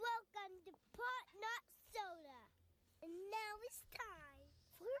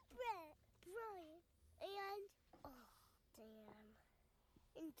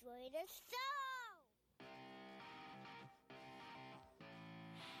enjoy the show.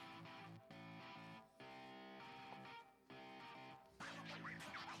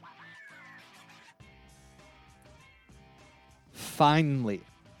 Finally,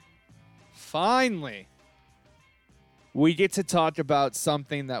 we get to talk about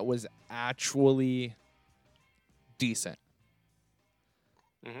something that was actually decent.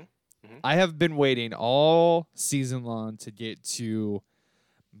 I have been waiting all season long to get to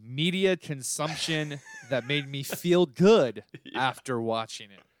media consumption that made me feel good after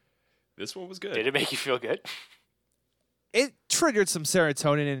watching it. This one was good. Did it make you feel good? It triggered some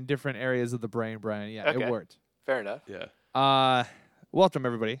serotonin in different areas of the brain, Brian. Yeah, Okay. it worked. Fair enough. Yeah. Welcome,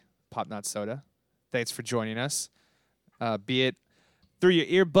 everybody. Pop Not Soda. Thanks for joining us. Be it through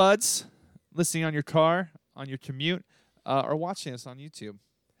your earbuds, listening on your car, on your commute, or watching us on YouTube.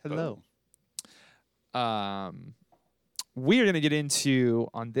 Hello. We are going to get into,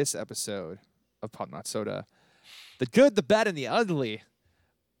 on this episode of Pop Not Soda, the good, the bad, and the ugly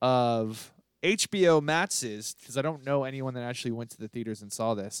of HBO Max's, because I don't know anyone that actually went to the theaters and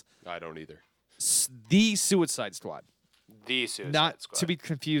saw this, I don't either. The Suicide Squad. The Suicide Not Squad. to be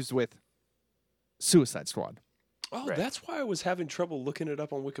confused with Suicide Squad. Oh, Right. that's why I was having trouble looking it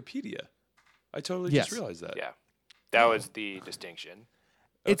up on Wikipedia. I totally Yes. just realized that. Yeah. That was the distinction.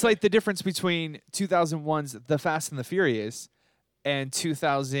 It's Okay. like the difference between 2001's The Fast and the Furious and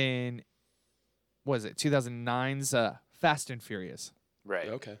 2009's Fast and Furious. Right.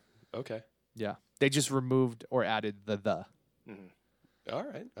 Okay. Yeah. They just removed or added the. All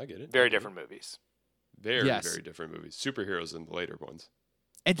right. I get it. Very different movies. Very, Yes. very different movies. Superheroes in the later ones.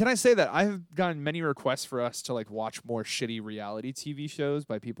 And can I say that I've gotten many requests for us to like watch more shitty reality TV shows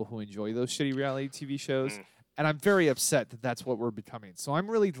by people who enjoy those shitty reality TV shows. And I'm very upset that that's what we're becoming. So I'm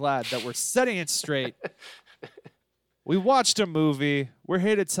really glad that we're setting it straight. We watched a movie. We're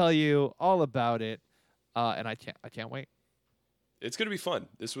here to tell you all about it. And I can't wait. It's gonna be fun.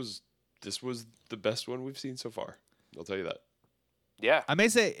 This was the best one we've seen so far. I'll tell you that. Yeah. I may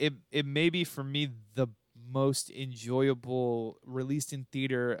say it may be for me the most enjoyable released in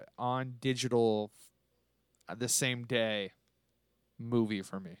theater on digital the same day movie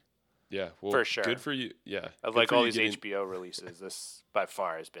for me. Yeah. Well, For sure. Good for you. Yeah. Of good like for all you these getting- HBO releases, this by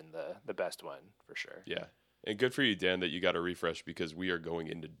far has been the best one for sure. Yeah. And good for you, Dan, that you got a refresh because we are going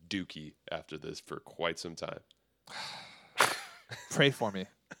into Dookie after this for quite some time. Pray for me,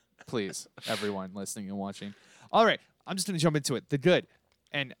 please, everyone listening and watching. All right, I'm just going to jump into it. The good.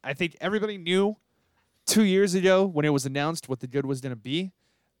 And I think everybody knew 2 years ago when it was announced what the good was going to be.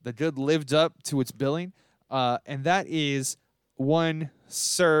 The good lived up to its billing. And that is one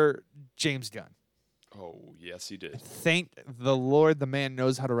Sir James Gunn. Oh, yes, he did. Thank the Lord the man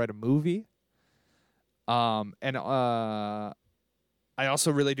knows how to write a movie. And I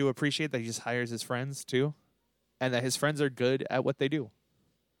also really do appreciate that he just hires his friends too. And that his friends are good at what they do.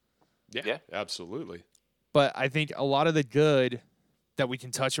 Yeah. Absolutely. But I think a lot of the good that we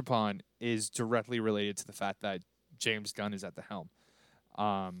can touch upon is directly related to the fact that James Gunn is at the helm.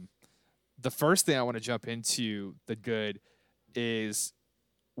 The first thing I want to jump into, the good, is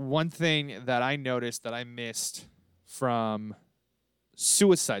one thing that I noticed that I missed from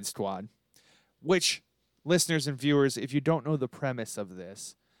Suicide Squad, which, listeners and viewers, if you don't know the premise of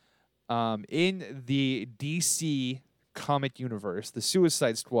this, in the DC comic universe, the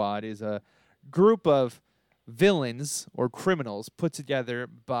Suicide Squad is a group of villains or criminals put together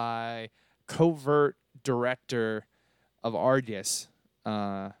by covert director of Argus,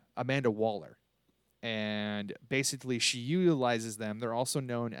 Amanda Waller. And basically she utilizes them. They're also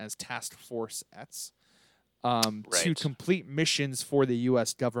known as Task Force X. To Right. complete missions for the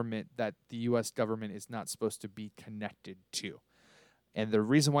U.S. government that the U.S. government is not supposed to be connected to. And the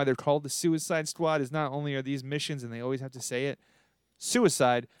reason why they're called the Suicide Squad is not only are these missions, and they always have to say it,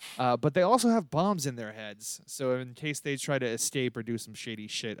 suicide, but they also have bombs in their heads. So in case they try to escape or do some shady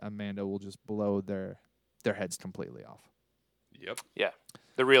shit, Amanda will just blow their heads completely off. Yep. Yeah.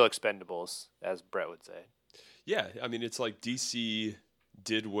 The real Expendables, as Brett would say. Yeah. I mean, it's like DC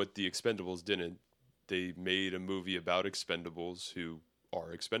did what the Expendables didn't. They made a movie about Expendables who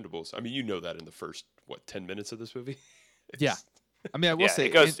are Expendables. I mean, you know that in the first, 10 minutes of this movie? Yeah. I mean, I will Yeah, say,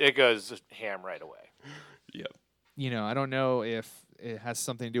 it goes ham right away. Yep. I don't know if it has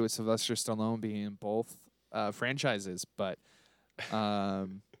something to do with Sylvester Stallone being in both franchises, but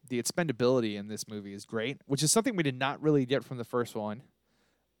the expendability in this movie is great, which is something we did not really get from the first one.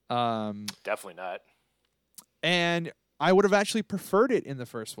 Definitely not. And I would have actually preferred it in the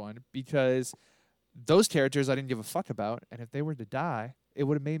first one because those characters I didn't give a fuck about, and if they were to die, it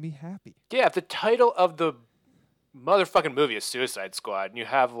would have made me happy. Yeah, if the title of the motherfucking movie is Suicide Squad, and you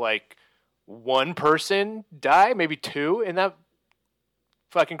have like one person die, maybe two, in that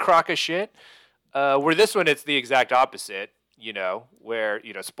fucking crock of shit. Where this one, it's the exact opposite. Where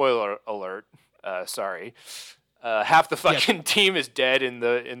spoiler alert. Sorry, half the fucking team is dead in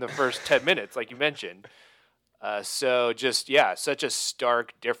the first 10 minutes, like you mentioned. So just such a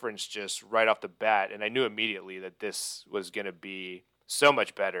stark difference just right off the bat, and I knew immediately that this was gonna be so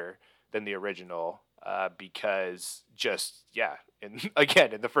much better than the original. Because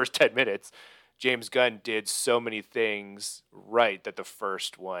again, in the first 10 minutes, James Gunn did so many things right that the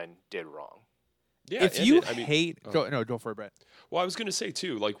first one did wrong. Yeah, If you hate, go for it, Brett. Well, I was going to say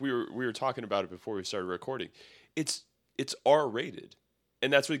too, like we were talking about it before we started recording. It's R-rated,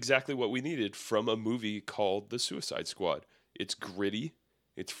 and that's exactly what we needed from a movie called The Suicide Squad. It's gritty,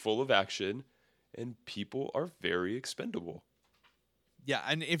 it's full of action, and people are very expendable. Yeah,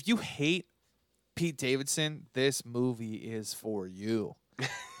 and if you hate Pete Davidson, this movie is for you.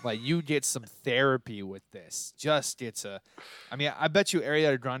 Like, you get some therapy with this. I bet you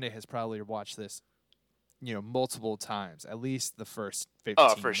Ariana Grande has probably watched this, multiple times, at least the first 15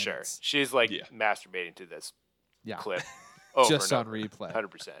 minutes. Oh, for sure. She's like masturbating to this clip just on over, replay.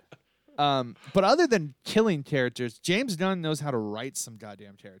 100%. But other than killing characters, James Gunn knows how to write some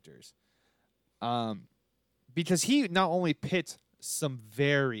goddamn characters. Because he not only pits some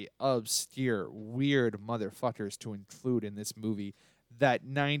very obscure, weird motherfuckers to include in this movie that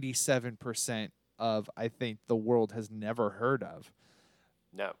 97% of, I think, the world has never heard of.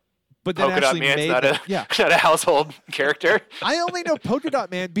 No. But then Polka Dot Man's not a household character. I only know Polka Dot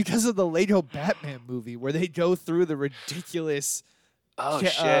Man because of the Lego Batman movie, where they go through the ridiculous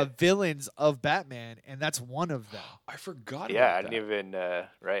villains of Batman, and that's one of them. I forgot about I that. didn't even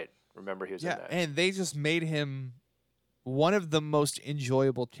remember he was in that. And they just made him one of the most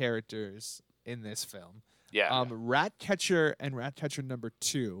enjoyable characters in this film. Yeah. Ratcatcher and Ratcatcher number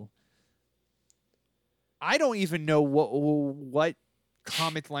 2. I don't even know what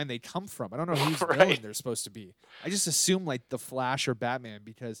comic line they come from. I don't know whose villain they're supposed to be. I just assume like the Flash or Batman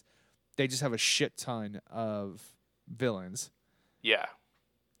because they just have a shit ton of villains. Yeah.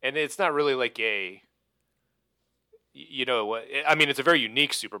 And it's not really like it's a very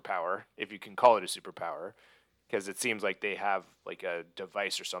unique superpower, if you can call it a superpower. Because it seems like they have like a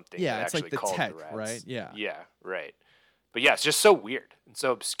device or something. Yeah, that it's actually like the calls tech, the rats. right? Yeah. Yeah, right. But yeah, it's just so weird and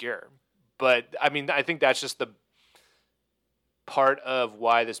so obscure. But I think that's just the part of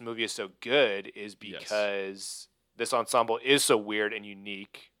why this movie is so good is because this ensemble is so weird and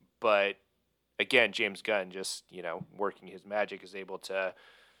unique. But again, James Gunn just, working his magic is able to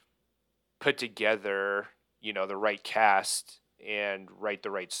put together, the right cast and write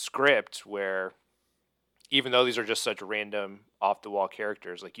the right script where even though these are just such random off-the-wall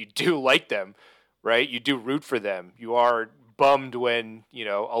characters, like you do like them, right? You do root for them. You are bummed when,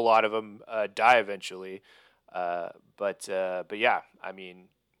 a lot of them die eventually. But yeah,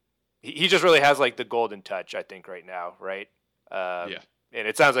 he just really has like the golden touch, I think, right now, right? And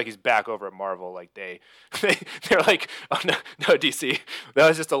it sounds like he's back over at Marvel. Like they're like, oh no, DC, that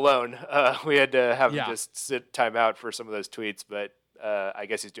was just a loan. We had to have him just sit time out for some of those tweets, but I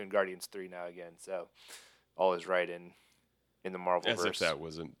guess he's doing Guardians 3 now again. So all is right in the Marvel verse. As if that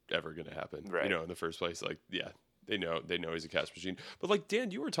wasn't ever going to happen, right. In the first place. Like, they know he's a cash machine. But like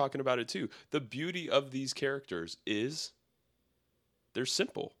Dan, you were talking about it too. The beauty of these characters is they're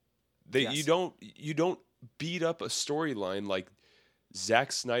simple. You don't beat up a storyline like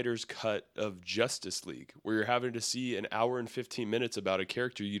Zack Snyder's cut of Justice League, where you're having to see an hour and 15 minutes about a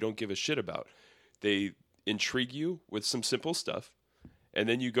character you don't give a shit about. They intrigue you with some simple stuff. And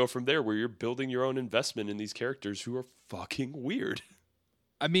then you go from there where you're building your own investment in these characters who are fucking weird.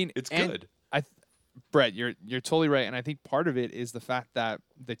 It's good. Brett, you're totally right. And I think part of it is the fact that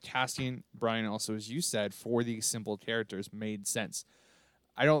the casting, Brian, also, as you said, for these simple characters made sense.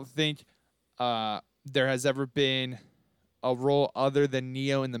 I don't think there has ever been a role other than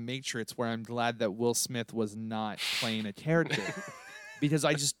Neo in The Matrix where I'm glad that Will Smith was not playing a character. Because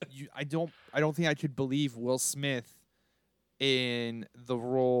I don't think I could believe Will Smith in the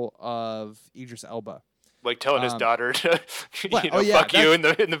role of Idris Elba. Like telling his daughter to fuck you in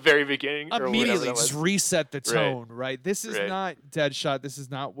the very beginning. Immediately just reset the tone, right? This is not Deadshot. This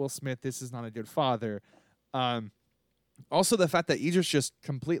is not Will Smith. This is not a good father. Also, the fact that Idris just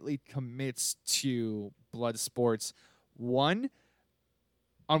completely commits to blood sports. On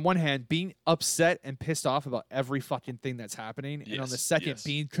one hand, being upset and pissed off about every fucking thing that's happening. And on the second,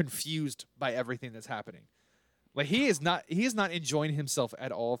 being confused by everything that's happening. Like he is not enjoying himself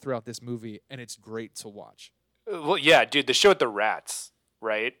at all throughout this movie, and it's great to watch. Well, yeah, dude, the show with the rats,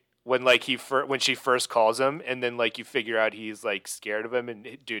 right? when like when she first calls him, and then like you figure out he's like scared of him,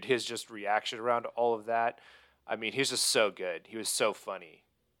 and dude, his just reaction around all of that. I mean, he's just so good. He was so funny.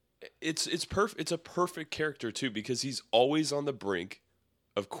 It's perfect. It's a perfect character too, because he's always on the brink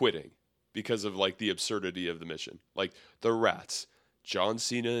of quitting because of like the absurdity of the mission, like the rats, John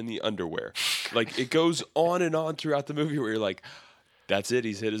Cena in the underwear. Like it goes on and on throughout the movie where you're like, that's it.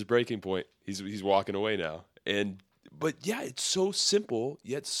 He's hit his breaking point. He's walking away now. But yeah, it's so simple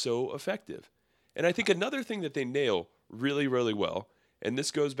yet so effective. And I think another thing that they nail really, really well, and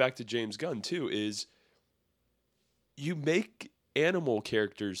this goes back to James Gunn too, is you make animal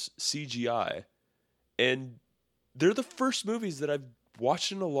characters CGI, and they're the first movies that I've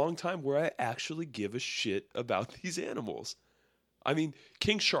watched in a long time where I actually give a shit about these animals. I mean,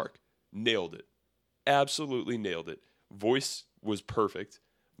 King Shark nailed it. Absolutely nailed it. Voice was perfect.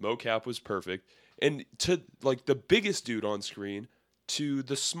 Mocap was perfect. And to like the biggest dude on screen to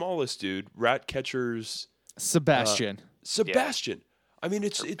the smallest dude, Ratcatcher's Sebastian. Sebastian. Yeah. I mean,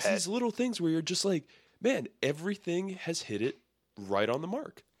 it's pet. these little things where you're just like, man, everything has hit it right on the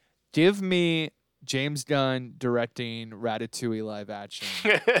mark. Give me James Gunn directing Ratatouille live action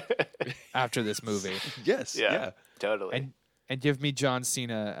after this movie. Yes. Yeah. Totally. And give me John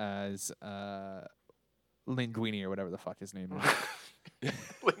Cena as Linguini or whatever the fuck his name is.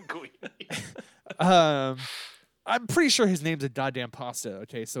 Linguini. I'm pretty sure his name's a goddamn pasta.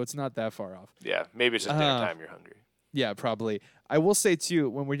 Okay, so it's not that far off. Yeah, maybe it's just dinner time. You're hungry. Yeah, probably. I will say too,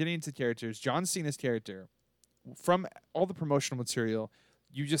 when we're getting into characters, John Cena's character, from all the promotional material,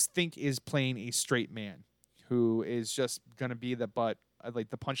 you just think is playing a straight man who is just gonna be the butt, like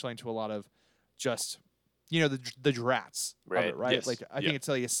the punchline to a lot of just, the drats of it, right? Yes. Like I think it's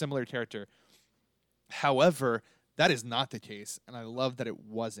like a similar character. However, that is not the case, and I love that it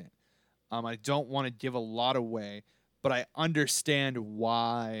wasn't. I don't want to give a lot away, but I understand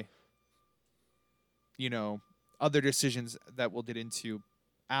why, other decisions that we'll get into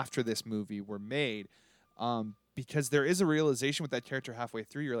after this movie were made. Because there is a realization with that character halfway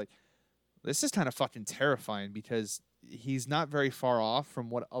through. You're like, this is kind of fucking terrifying because he's not very far off from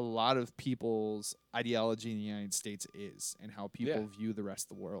what a lot of people's ideology in the United States is and how people view the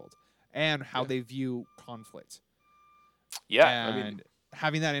rest of the world and how they view conflict. Yeah. And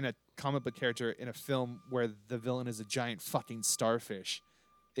having that in a comic book character in a film where the villain is a giant fucking starfish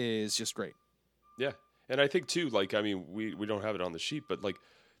is just great. Yeah. And I think too, like, I mean, we don't have it on the sheet, but like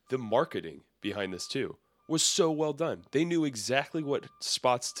the marketing behind this too was so well done. They knew exactly what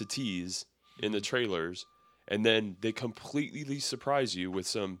spots to tease in the trailers, and then they completely surprise you with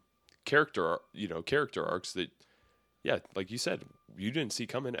some character arcs that, like you said, you didn't see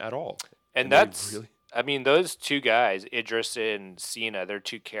coming at all. And that's, I mean, those two guys, Idris and Cena, they're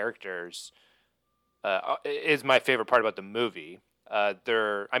two characters, is my favorite part about the movie.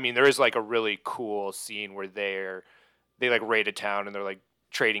 There is like a really cool scene where they like raid a town and they're like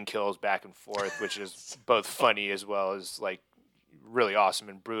trading kills back and forth, which is both funny as well as like really awesome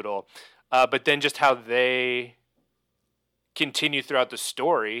and brutal. But then just how they continue throughout the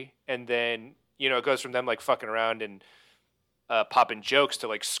story, and then it goes from them like fucking around and popping jokes to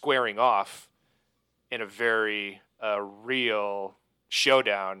like squaring off in a very real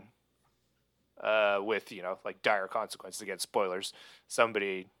showdown with like dire consequences. Again, spoilers.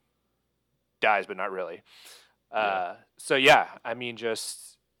 Somebody dies, but not really. So yeah, I mean,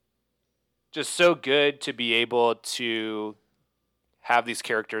 just so good to be able to have these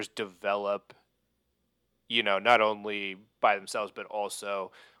characters develop, not only by themselves, but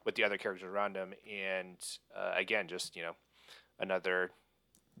also with the other characters around them. And again, just, another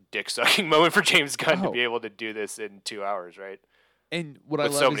dick-sucking moment for James Gunn to be able to do this in 2 hours, right? And what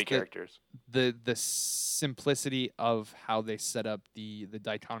with I love so is many characters. The simplicity of how they set up the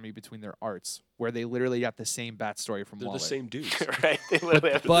dichotomy between their arts, where they literally got the same backstory from They're Waller. the same dudes. Right? They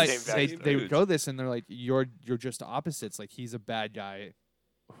literally have But the same they backstory. go this and they're like, you're just opposites. Like he's a bad guy,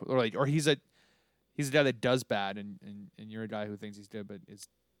 or he's a guy that does bad, and you're a guy who thinks he's good but is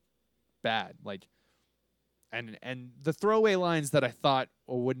bad. Like, and the throwaway lines that I thought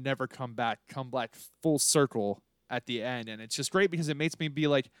would never come back full circle at the end, and it's just great because it makes me be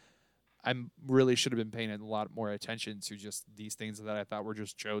like, I really should have been paying a lot more attention to just these things that I thought were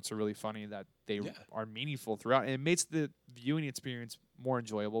just jokes or really funny, that they are meaningful throughout, and it makes the viewing experience more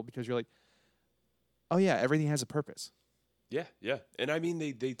enjoyable because you're like, oh yeah, everything has a purpose. Yeah, and I mean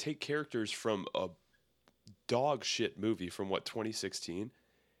they take characters from a dog shit movie from 2016,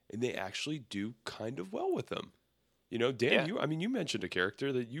 and they actually do kind of well with them. Dan, you mentioned a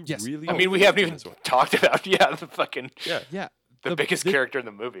character that you really. I mean, we haven't even talked about the fucking the biggest character in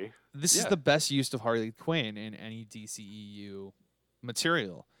the movie. This is the best use of Harley Quinn in any DCEU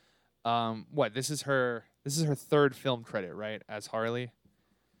material. What this is her third film credit, right, as Harley,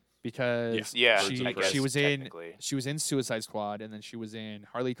 because Yeah, she I guess, she was technically. in Suicide Squad, and then she was in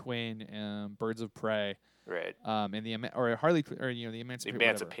Harley Quinn, Birds of Prey, Right. and the Harley or the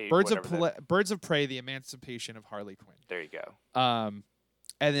Emancipate. Birds of Prey, the Emancipation of Harley Quinn. There you go.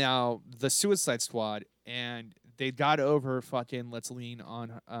 And now the Suicide Squad, and they got over fucking let's lean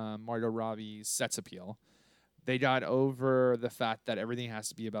on Margot Robbie's sex appeal. They got over the fact that everything has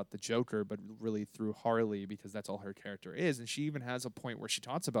to be about the Joker, but really through Harley, because that's all her character is. And she even has a point where she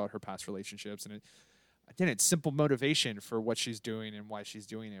talks about her past relationships, and it's simple motivation for what she's doing and why she's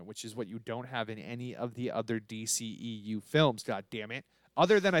doing it, which is what you don't have in any of the other DCEU films. God damn it!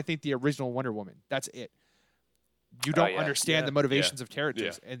 Other than I think the original Wonder Woman, that's it. You don't understand the motivations of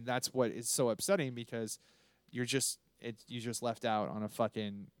characters, and that's what is so upsetting, because you're just left out on a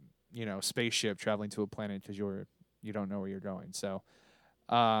fucking spaceship traveling to a planet because you don't know where you're going. So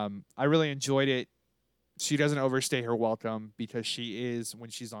I really enjoyed it. She doesn't overstay her welcome, because she is, when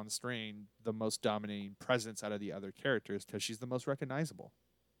she's on screen, the most dominating presence out of the other characters, because she's the most recognizable.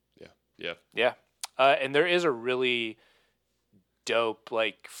 Yeah. And there is a really dope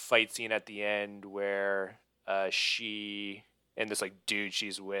fight scene at the end where she and this dude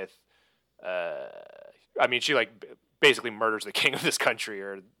she's with, she basically murders the king of this country,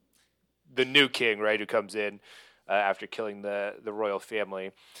 or the new king, right, who comes in after killing the royal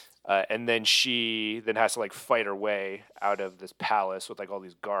family. And then she has to fight her way out of this palace with all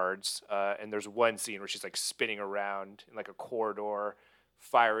these guards. And there's one scene where she's spinning around in a corridor,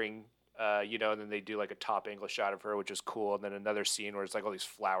 firing, and then they do a top angle shot of her, which is cool. And then another scene where it's all these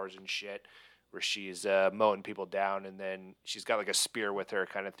flowers and shit, where she's mowing people down, and then she's got a spear with her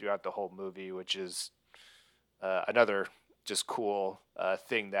kind of throughout the whole movie, which is another just cool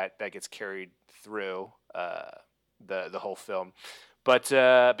thing that gets carried through the whole film. But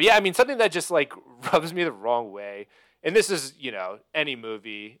yeah, something that just rubs me the wrong way, and this is any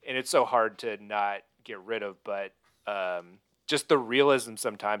movie, and it's so hard to not get rid of, but just the realism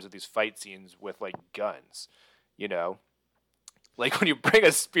sometimes of these fight scenes with guns, when you bring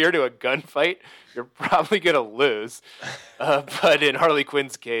a spear to a gunfight, you're probably gonna lose, but in Harley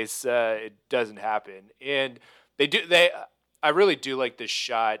Quinn's case, it doesn't happen. And I really do like this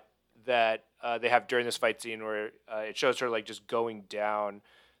shot that they have during this fight scene where it shows her just going down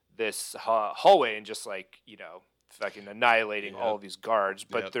this hallway and just fucking annihilating all of these guards.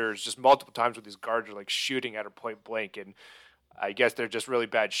 But there's just multiple times where these guards are shooting at her point blank, and I guess they're just really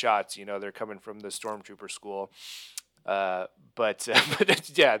bad shots. They're coming from the stormtrooper school. But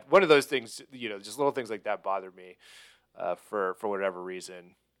yeah, one of those things. Just little things like that bother me for whatever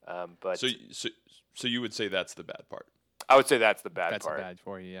reason. But so you would say that's the bad part. I would say that's the bad part. That's bad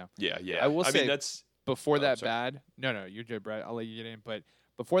for you, yeah. I will say that's before that bad. No, you're good, Brad. I'll let you get in. But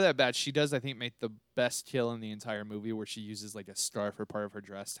before that bad, she does, I think, make the best kill in the entire movie, where she uses a scarf or part of her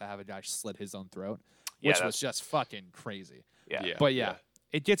dress to have a guy slit his own throat, which was just fucking crazy. Yeah. But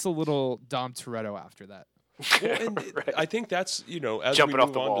it gets a little Dom Toretto after that. Well, and right. I think that's as jumping we off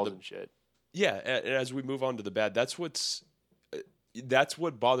move the on walls to and shit. Yeah, and as we move on to the bad, that's what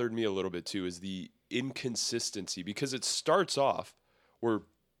bothered me a little bit too, is the inconsistency, because it starts off where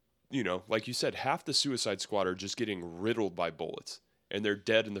like you said, half the Suicide Squad are just getting riddled by bullets and they're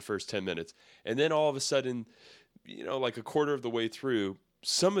dead in the first 10 minutes, and then all of a sudden a quarter of the way through,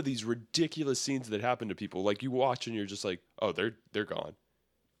 some of these ridiculous scenes that happen to people, you watch and you're just oh, they're gone.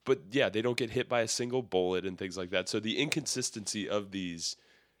 But yeah, they don't get hit by a single bullet and things like that. So the inconsistency of these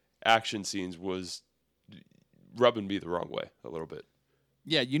action scenes was rubbing me the wrong way a little bit.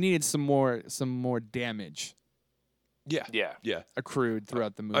 Yeah, you needed some more damage. Yeah. Accrued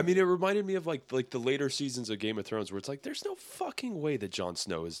throughout the movie. I mean, it reminded me of the later seasons of Game of Thrones, where it's there's no fucking way that Jon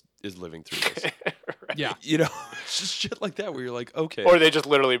Snow is living through this. Right. Yeah, it's just shit like that where you're okay. Or they just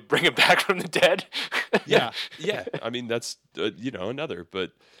literally bring him back from the dead. yeah. I mean, that's another,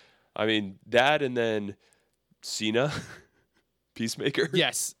 but I mean that, and then Cena, Peacemaker.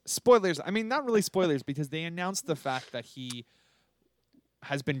 Yes, spoilers. I mean, not really spoilers, because they announced the fact that he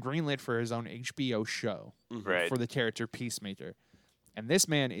has been greenlit for his own HBO show right. for the character Peacemaker. And this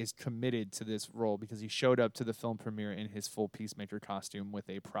man is committed to this role, because he showed up to the film premiere in his full Peacemaker costume with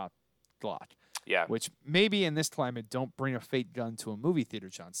a prop Glock. Yeah. Which maybe in this climate, don't bring a fake gun to a movie theater,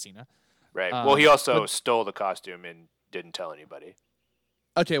 John Cena. Right. Well, he also stole the costume and didn't tell anybody.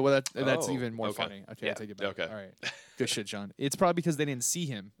 Okay, well that's even more okay. funny. Okay, Yeah. I take it back. Okay. All right. Good shit, John. It's probably because they didn't see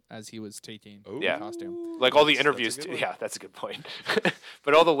him as he was taking the Yeah. costume. All the That's interviews, a good one. yeah, that's a good point.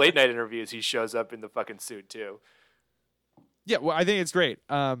 But all the late night interviews, he shows up in the fucking suit too. Yeah, well, I think it's great.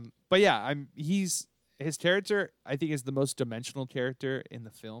 But yeah, his character, I think, is the most dimensional character in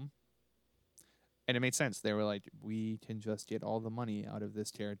the film. And it made sense. They were like, we can just get all the money out of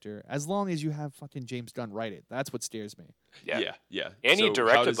this character as long as you have fucking James Gunn write it. That's what scares me. Yeah. And So he how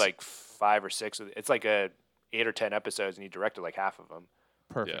directed does- like 5 or 6. It's like 8 or 10 episodes, and he directed like half of them.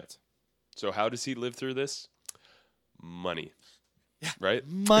 Perfect. So how does he live through this? Money. Right?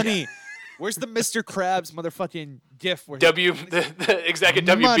 Money. Where's the Mr. Krabs motherfucking gif? Where The exec at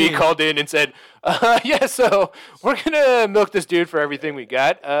WB Money. called in and said, yeah, so we're going to milk this dude for everything we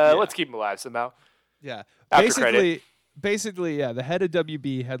got. Let's keep him alive somehow. Yeah. After credit. Basically, yeah, the head of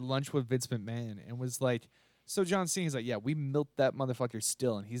WB had lunch with Vince McMahon and was like, so John Cena's like, yeah, we milked that motherfucker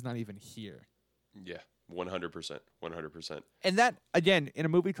still, and he's not even here. Yeah. 100%. 100%. And that, again, in a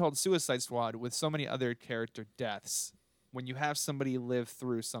movie called Suicide Squad with so many other character deaths, when you have somebody live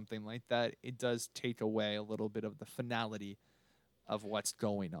through something like that, it does take away a little bit of the finality of what's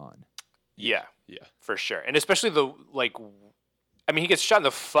going on. Yeah, Yeah. for sure. And especially he gets shot in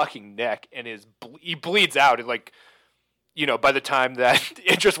the fucking neck and he bleeds out. And by the time that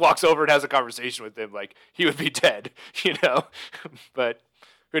Idris walks over and has a conversation with him, like, he would be dead, But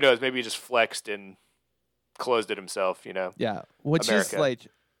who knows? Maybe he just flexed and closed it himself, Yeah, which America. is like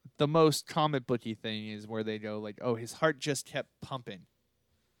the most comic booky thing is where they go like, oh, his heart just kept pumping.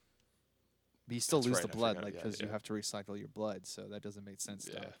 But you still That's lose right, the I blood, forgot, like, yeah, because you yeah. have to recycle your blood, so that doesn't make sense.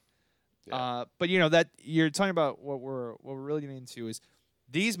 Yeah. Though. Yeah. But that you're talking about what we're really getting into is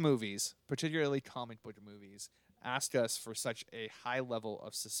these movies, particularly comic book movies, ask us for such a high level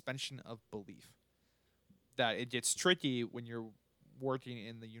of suspension of belief that it gets tricky when you're working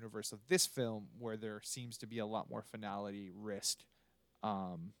in the universe of this film, where there seems to be a lot more finality, risk,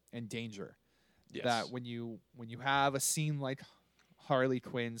 and danger. Yes. That when you have a scene like Harley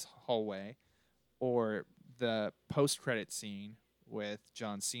Quinn's hallway, or the post-credit scene with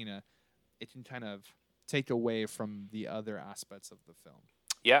John Cena, it can kind of take away from the other aspects of the film.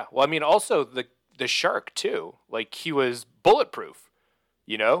 Yeah. Well, I mean, also the shark too. Like, he was bulletproof.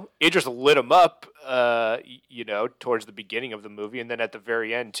 It just lit him up. Towards the beginning of the movie, and then at the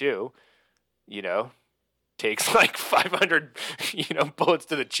very end too. Takes like 500, bullets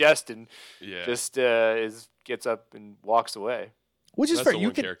to the chest, and Yeah. just gets up and walks away. Which is That's fair. the You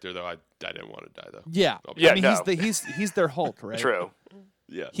one can, character though I didn't want to die though. yeah, Yeah, I mean, no. he's their Hulk, right? True.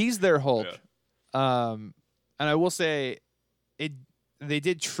 Yeah. He's their Hulk. And I will say, they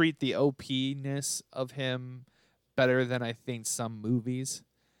did treat the OP-ness of him better than I think some movies,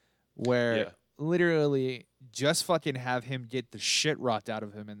 where Yeah. literally just fucking have him get the shit rocked out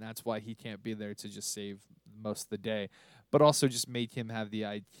of him, and that's why he can't be there to just save most of the day, but also just make him have the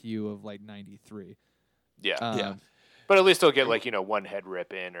IQ of like 93. Yeah. Yeah. But at least he'll get one head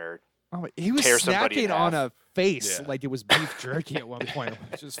rip in, or Oh, he was Tear somebody in snacking on half. a face Yeah. like it was beef jerky at one point,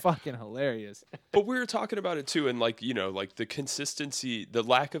 which is fucking hilarious. But we were talking about it too, and the consistency, the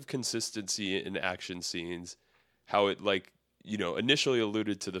lack of consistency in action scenes, how it initially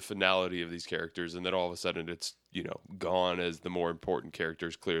alluded to the finality of these characters, and then all of a sudden it's gone as the more important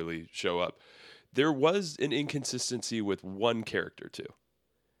characters clearly show up. There was an inconsistency with one character too,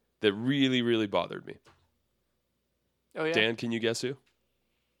 that really, really bothered me. oh yeah, Dan, can you guess who?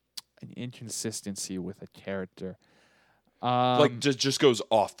 An inconsistency with a character. Just goes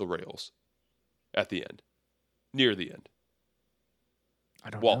off the rails at the end, near the end. I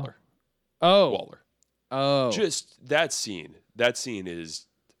don't Waller. know. Waller. Oh. Just that scene. That scene is.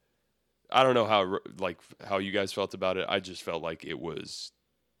 I don't know how you guys felt about it. I just felt like it was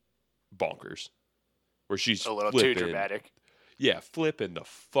bonkers, where she's a little flipping, too dramatic. Yeah, flipping the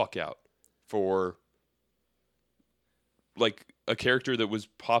fuck out for a character that was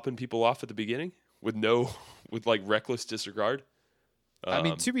popping people off at the beginning with reckless disregard. I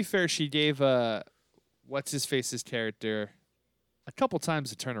mean, to be fair, she gave what's his face's character a couple times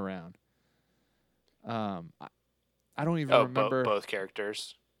to turn around. I don't even remember both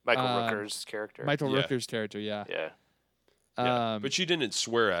characters. Michael Rooker's character. Michael Yeah. Rooker's character. Yeah. Yeah. yeah. But she didn't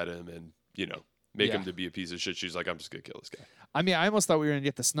swear at him and make Yeah. him to be a piece of shit. She's like, I'm just gonna kill this guy. I mean, I almost thought we were gonna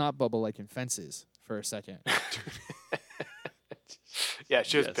get the snot bubble like in Fences for a second. Yeah,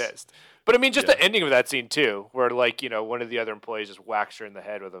 she was Yes. pissed. But I mean, just Yeah. the ending of that scene too, where one of the other employees just whacks her in the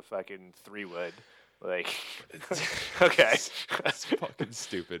head with a fucking 3-wood. Okay, It's fucking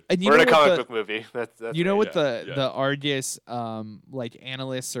stupid. And we're in a what comic the- book movie. That's You know right. what the yeah. the Argus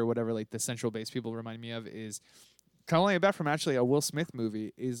analysts or whatever, like the central base people remind me of is calling it back from actually a Will Smith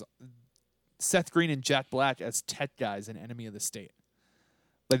movie is Seth Green and Jack Black as tech guys in Enemy of the State.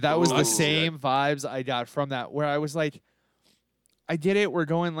 Like that was Ooh. I the can see same vibes I got from that, where I was like, I get it, we're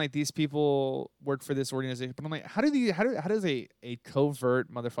going like these people work for this organization, but I'm like, how does a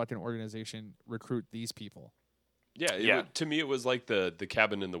covert motherfucking organization recruit these people? Yeah, to me it was like the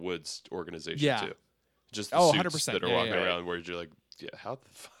Cabin in the Woods organization Yeah. too. Just the Oh, suits 100%. that are Yeah, walking yeah. around where you're like, yeah,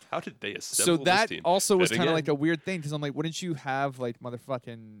 how did they So assemble that this team? also was Then kind of again, like a weird thing because I'm like, wouldn't you have like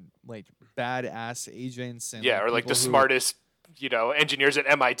motherfucking like badass agents and Yeah, or like the people who- smartest, engineers at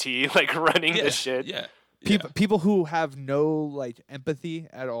MIT like running yeah, this shit. Yeah. people who have no like empathy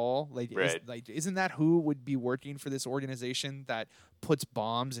at all, Right. isn't that who would be working for this organization that puts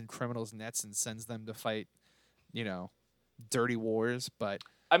bombs in criminals' nets and sends them to fight, dirty wars? But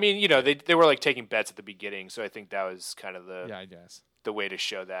I mean, they were like taking bets at the beginning, so I think that was kind of yeah, I guess. the way to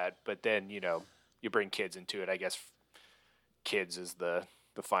show that. But then, you bring kids into it. I guess kids is the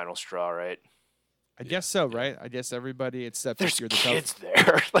final straw, right? I guess so, right? I guess everybody except There's if you're the kids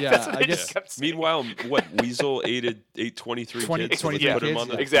there. Like, Yeah, that's what I they guess- just kept saying. Meanwhile, what Weasel ate 23 20 kids? 23 Let's put him kids, on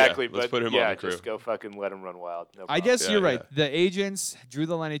the, yeah. Exactly, let's but put him yeah, on the crew. just go fucking let them run wild. No I problem. guess Yeah, you're right. yeah. The agents drew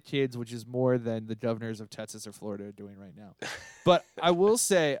the line at kids, which is more than the governors of Texas or Florida are doing right now. But I will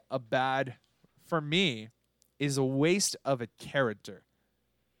say for me, is a waste of a character.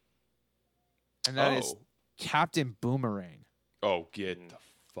 And that is Captain Boomerang. Oh, get the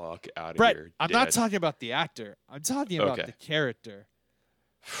fuck out of Brett, here! I'm not Dad. talking about the actor. I'm talking about Okay. the character.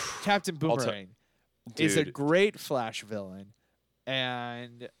 Captain I'll ta- Boomerang is a Dude. great Flash villain,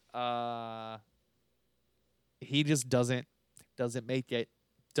 and he just doesn't make it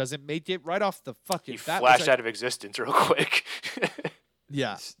right off the fucking He bat. flashed out of existence real quick.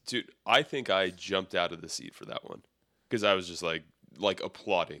 Yeah, Dude, I think I jumped out of the seat for that one because I was just like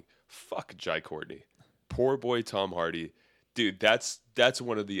applauding. Fuck Jai Courtney, poor boy Tom Hardy, dude. That's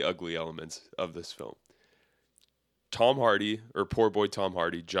one of the ugly elements of this film. Tom Hardy or poor boy Tom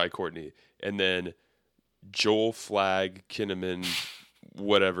Hardy, Jai Courtney, and then Joel Flagg, Kinnaman,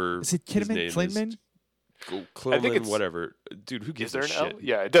 whatever. is it his Kinnaman? name is. Klingman? Klingman, it's- whatever. Dude, who Is gives there a an shit? L?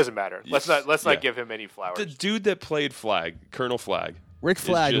 Yeah, it doesn't matter. Let's Yes. not Yeah. give him any flowers. The dude that played Flagg, Colonel Flagg, Rick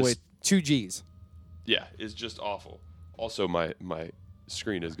Flag just- with 2 G's. yeah, is just awful. Also, my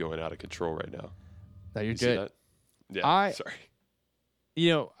screen is going out of control right now. No, you're You see good. that? Yeah, sorry.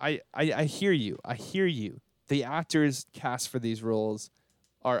 I hear you. I hear you. The actors cast for these roles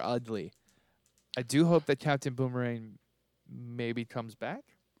are ugly. I do hope that Captain Boomerang maybe comes back.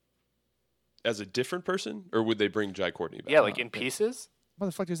 As a different person, or would they bring Jai Courtney back? yeah, like Oh, in okay. pieces.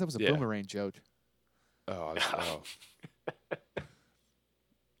 Motherfuckers, that was a Yeah. boomerang joke. Oh,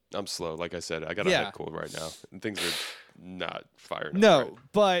 I'm slow. Like I said, I got a Yeah. head cold right now, and things are not firing. No, up right.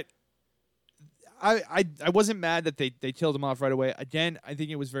 but I wasn't mad that they killed him off right away. Again, I think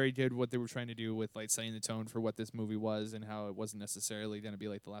it was very good what they were trying to do with like setting the tone for what this movie was and how it wasn't necessarily going to be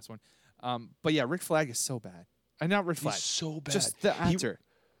like the last one. But yeah, Rick Flag is so bad. Not Rick Flag, He's so bad. just the He- actor.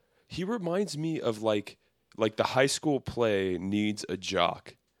 He reminds me of like the high school play needs a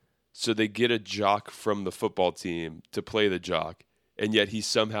jock, so they get a jock from the football team to play the jock, and yet he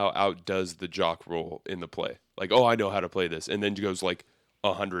somehow outdoes the jock role in the play. Like, oh, I know how to play this, and then goes like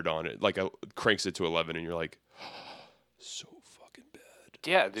 100 on it, like cranks it to 11, and you're like, so fucking bad.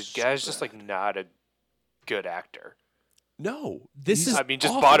 Yeah, this guy's just like not a good actor. No, This he's is I mean,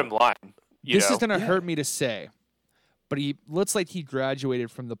 just awful. bottom line. This is gonna Yeah. hurt me to say, but he looks like he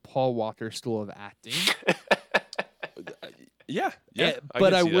graduated from the Paul Walker School of Acting. Yeah, But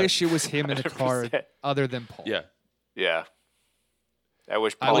can I see that. wish it was him in the card 100%. other than Paul. Yeah, Yeah. I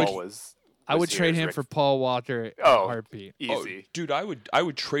wish I Paul would- was. I would was trade here him as for Rick- Paul Walker in a Oh. heartbeat. Easy. dude, I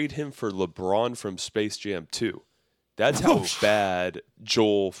would trade him for LeBron from Space Jam 2. That's how bad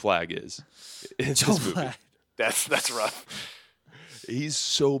Joel Flagg is in this Joel movie. Flagg. That's rough. He's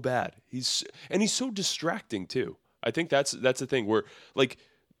so bad. He's so distracting too. I think that's the thing where like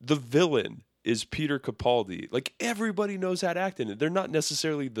the villain is Peter Capaldi. Like everybody knows how to act in it. They're not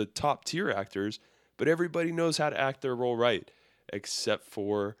necessarily the top tier actors, but everybody knows how to act their role right, except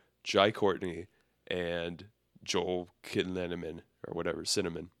for Jai Courtney and Joel Kinnaman or whatever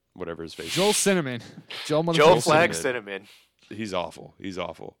his face. Joel Cinnamon. Joe motherfucker Flag Cinnamon. Cinnamon. He's awful. He's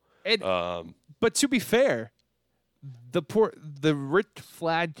awful. And- But to be fair, the Rick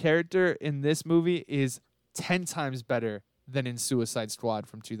Flag character in this movie is 10 times better than in Suicide Squad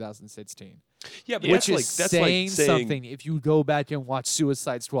from 2016. Yeah, but Which that's is saying something if you go back and watch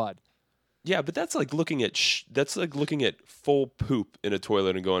Suicide Squad. Yeah, but that's like looking at full poop in a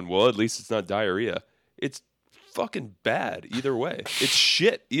toilet and going, well, at least it's not diarrhea. It's fucking bad either way. It's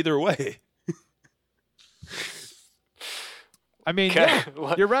shit either way. I mean, Okay, yeah,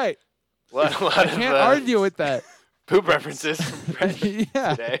 what- you're right. Lot I of can't argue with that. poop references from Brett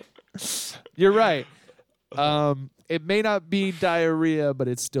Yeah, today. you're right. It may not be diarrhea, but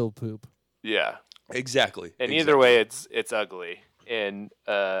it's still poop. Yeah. Exactly. And either way, it's ugly. And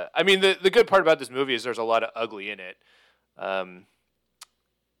I mean, the good part about this movie is there's a lot of ugly in it.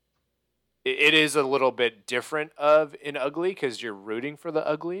 It is a little bit different of an ugly because you're rooting for the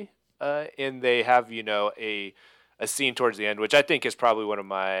ugly, and they have a scene towards the end, which I think is probably one of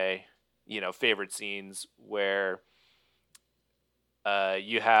my favorite scenes, where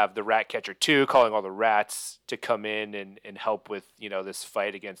you have the Ratcatcher 2 calling all the rats to come in and help with this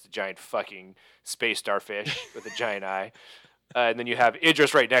fight against the giant fucking space starfish with a giant eye. And then you have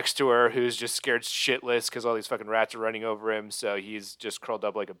Idris right next to her, who's just scared shitless because all these fucking rats are running over him. So he's just curled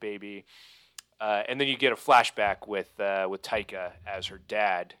up like a baby. And then you get a flashback with Taika as her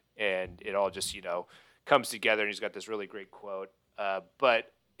dad, and it all just comes together. And he's got this really great quote.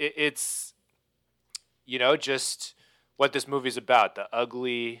 But it's just what this movie's about. The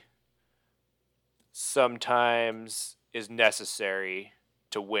ugly sometimes is necessary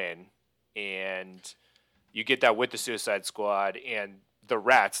to win, and you get that with the Suicide Squad and the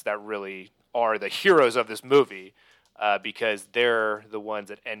rats that really are the heroes of this movie, because they're the ones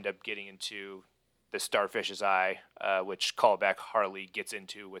that end up getting into the starfish's eye, which callback Harley gets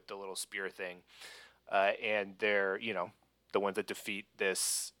into with the little spear thing, and they're the ones that defeat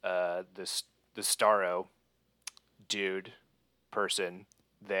this Starro dude, person,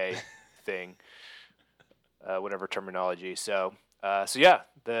 they, thing, whatever terminology. So yeah,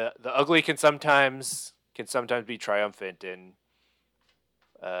 the ugly can sometimes be triumphant, and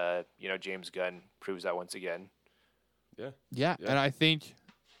James Gunn proves that once again. Yeah, and I think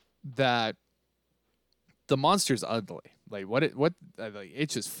that the monster's ugly. Like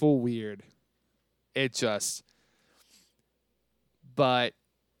it's just full weird. But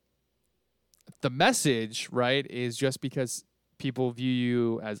the message, right, is just because people view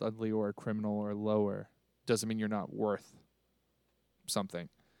you as ugly or a criminal or lower doesn't mean you're not worth something.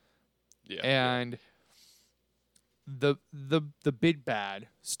 Yeah. And the big bad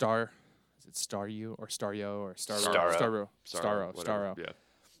Star, is it Starro or Starro or Starro? Starro. Yeah.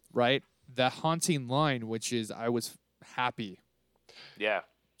 Right? The haunting line, which is, I was happy. Yeah.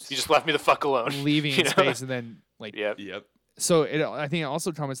 You just left me the fuck alone. Leaving in space, and then Yep. So I think it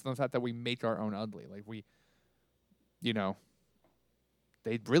also comments on the fact that we make our own ugly. Like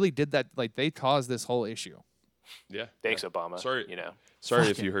they really did that. Like, they caused this whole issue. Yeah. Thanks, Obama. Sorry.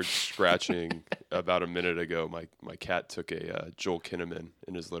 Fucking. If you heard scratching about a minute ago. My cat took a Joel Kinnaman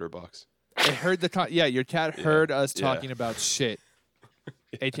in his litter box. It heard your cat heard us talking about shit,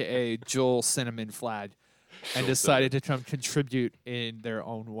 aka Joel Cinnamon Flad, and decided to come contribute in their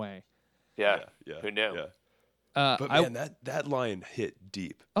own way. Yeah. Who knew? Yeah. But man, that line hit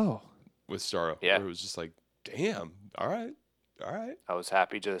deep. Oh. With Starro. Yeah. Where it was just like, damn. All right. I was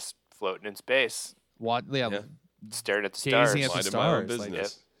happy just floating in space. What? Yeah. Staring at the Gazing stars. at the Minding my own stars.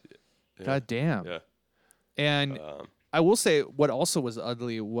 business. God damn. Yeah. And I will say, what also was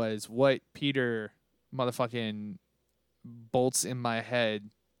ugly was what Peter motherfucking bolts in my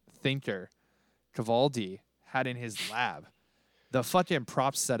head thinker Cavaldi had in his lab. The fucking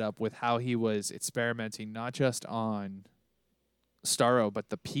prop setup with how he was experimenting not just on Starro but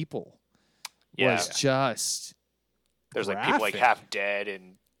the people was just there's graphic. like people like half dead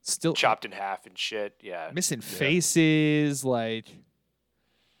and still chopped in half and shit. Yeah, missing faces. Like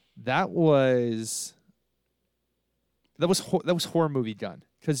that was horror movie Gunn,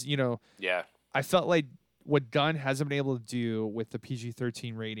 because I felt like what Gunn hasn't been able to do with the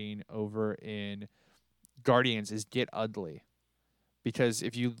PG-13 rating over in Guardians is get ugly. Because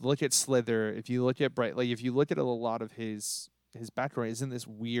if you look at Slither, if you look at if you look at a lot of his background, isn't this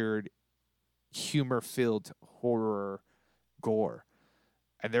weird, humor-filled horror gore,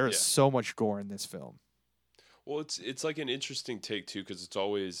 and there is so much gore in this film. Well, it's like an interesting take too, because it's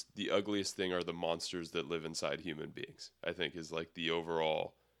always the ugliest thing are the monsters that live inside human beings. I think is like the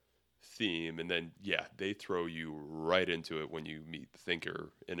overall theme, and then they throw you right into it when you meet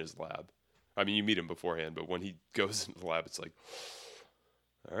Thinker in his lab. I mean, you meet him beforehand, but when he goes into the lab, it's like,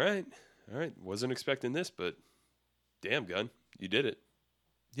 all right, wasn't expecting this, but damn, Gunn, you did it.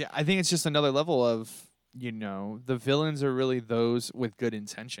 Yeah, I think it's just another level of, the villains are really those with good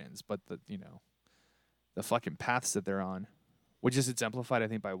intentions, but the fucking paths that they're on, which is exemplified, I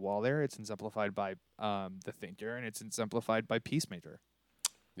think, by Waller, it's exemplified by the Thinker, and it's exemplified by Peacemaker.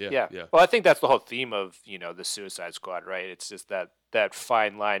 Yeah. Well, I think that's the whole theme of, the Suicide Squad, right? It's just that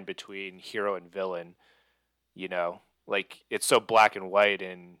fine line between hero and villain, like it's so black and white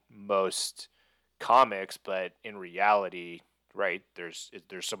in most comics, but in reality, right, there's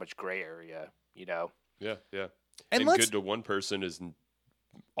so much gray area, Yeah. And good to one person is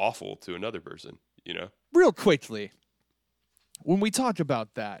awful to another person, Real quickly, when we talk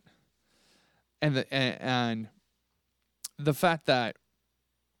about that, and the fact that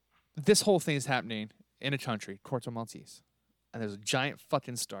this whole thing is happening in a country, Corto Maltese, and there's a giant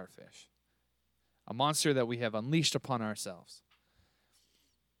fucking starfish, a monster that we have unleashed upon ourselves.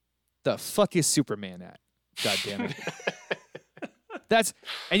 The fuck is Superman at? God damn it.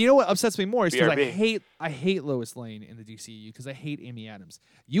 And you know what upsets me more is because I hate Lois Lane in the DCU because I hate Amy Adams.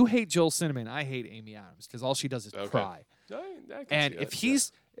 You hate Joel Kinnaman, I hate Amy Adams because all she does is cry. And if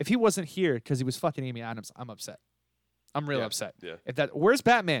he wasn't here because he was fucking Amy Adams, I'm upset. I'm real upset. Yeah. Where's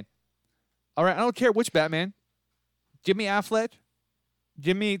Batman? All right, I don't care which Batman. Give me Affleck.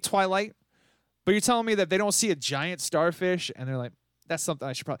 Give me Twilight. But you're telling me that they don't see a giant starfish and they're like, that's something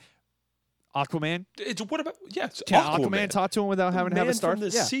I should probably. Aquaman? What about Can Aquaman talk to him without having to have a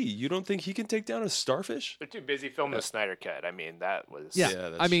starfish? From the sea. You don't think he can take down a starfish? They're too busy filming the Snyder Cut. I mean, that was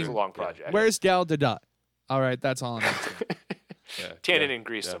I mean, a long project. Where's Gal Gadot? All right, that's all I'm saying. Tanning in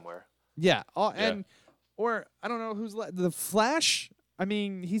Greece somewhere. Yeah, or I don't know who's the Flash. I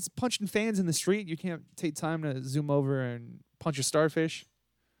mean, he's punching fans in the street. You can't take time to zoom over and punch a starfish.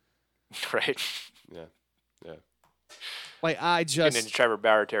 Right. Yeah. Like I just getting into Trevor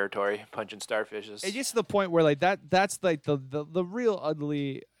Bauer territory, punching starfishes. It gets to the point where like that's like the real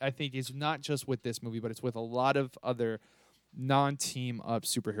ugly. I think is not just with this movie, but it's with a lot of other non-team up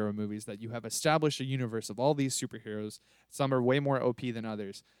superhero movies that you have established a universe of all these superheroes. Some are way more OP than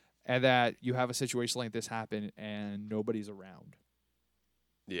others, and that you have a situation like this happen and nobody's around.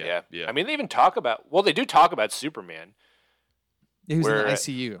 Yeah. I mean, they even talk about. Well, they do talk about Superman. Yeah, he was in the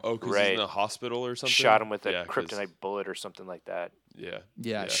ICU. Oh, because he's in the hospital or something? Shot him with a kryptonite bullet or something like that.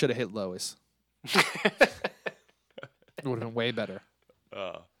 Yeah. Should have hit Lois. It would have been way better.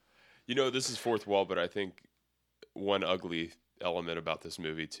 This is fourth wall, but I think one ugly element about this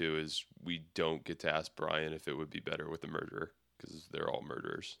movie, too, is we don't get to ask Brian if it would be better with a murderer, because they're all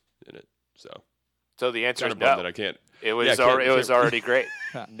murderers in it. So the answer is no. That I can't. It was already great.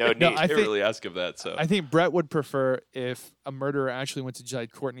 No need. I can't really ask him that. So I think Brett would prefer if a murderer actually went to Jai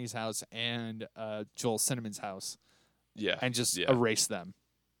Courtney's house and Joel Kinnaman's house. Yeah. And just erase them.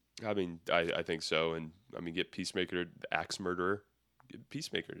 I mean, I think so. And I mean, get Peacemaker, the axe murderer, get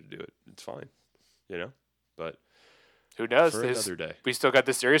Peacemaker to do it. It's fine. But who knows? For another day. We still got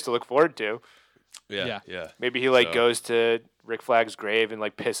the series to look forward to. Yeah. Maybe he goes to Rick Flag's grave and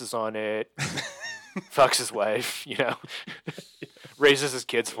pisses on it. Fucks his wife, raises his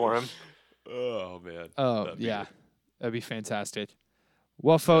kids for him. Oh, man. Oh, that'd be fantastic.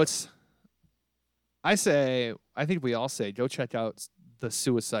 Well, folks, I think we all say, go check out The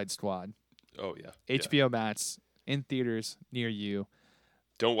Suicide Squad. Oh, yeah. HBO Max, in theaters near you.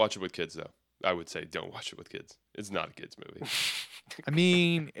 Don't watch it with kids, though. I would say don't watch it with kids. It's not a kid's movie. I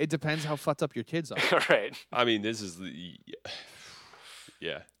mean, it depends how fucked up your kids are. Right. I mean, this is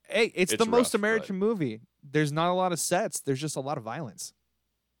yeah. Hey, it's the most American movie. There's not a lot of sets. There's just a lot of violence.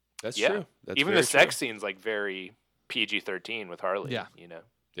 That's true. That's even the sex scene's very PG-13 with Harley. Yeah.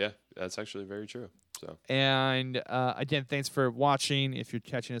 Yeah, that's actually very true. So. And again, thanks for watching. If you're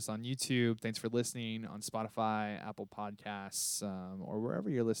catching us on YouTube, thanks for listening on Spotify, Apple Podcasts, or wherever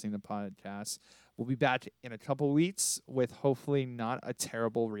you're listening to podcasts. We'll be back in a couple weeks with hopefully not a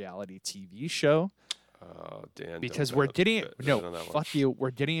terrible reality TV show. Dan, because we're getting fuck you. We're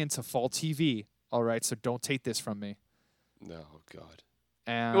getting into fall TV. All right, so don't take this from me. No, God.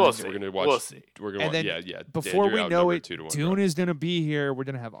 And we'll see. We're gonna watch. We'll see. We're gonna. Yeah. Before we know it, Dune is gonna be here. We're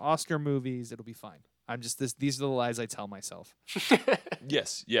gonna have Oscar movies. It'll be fine. These are the lies I tell myself.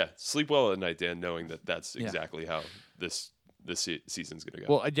 Yes. Yeah. Sleep well at night, Dan, knowing that that's exactly how this season's gonna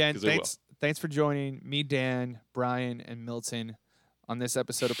go. Well, again, thanks for joining me, Dan, Brian, and Milton on this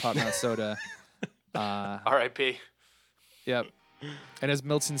episode of Pop Not Soda. R.I.P. Yep. And as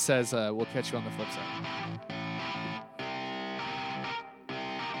Milton says, we'll catch you on the flip side.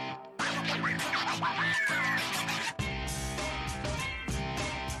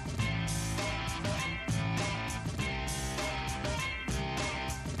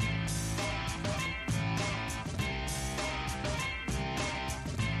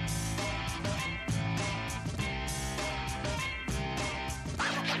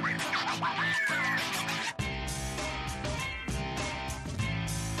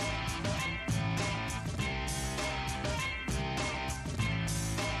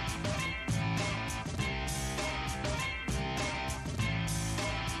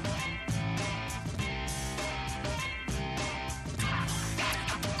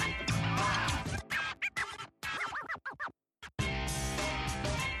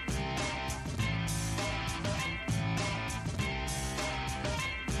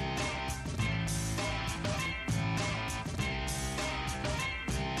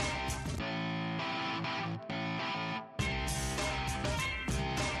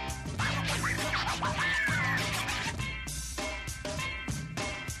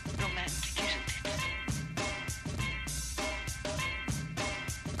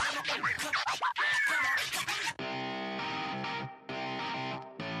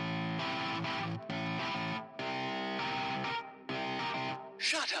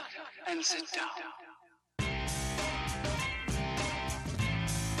 shut up and sit down.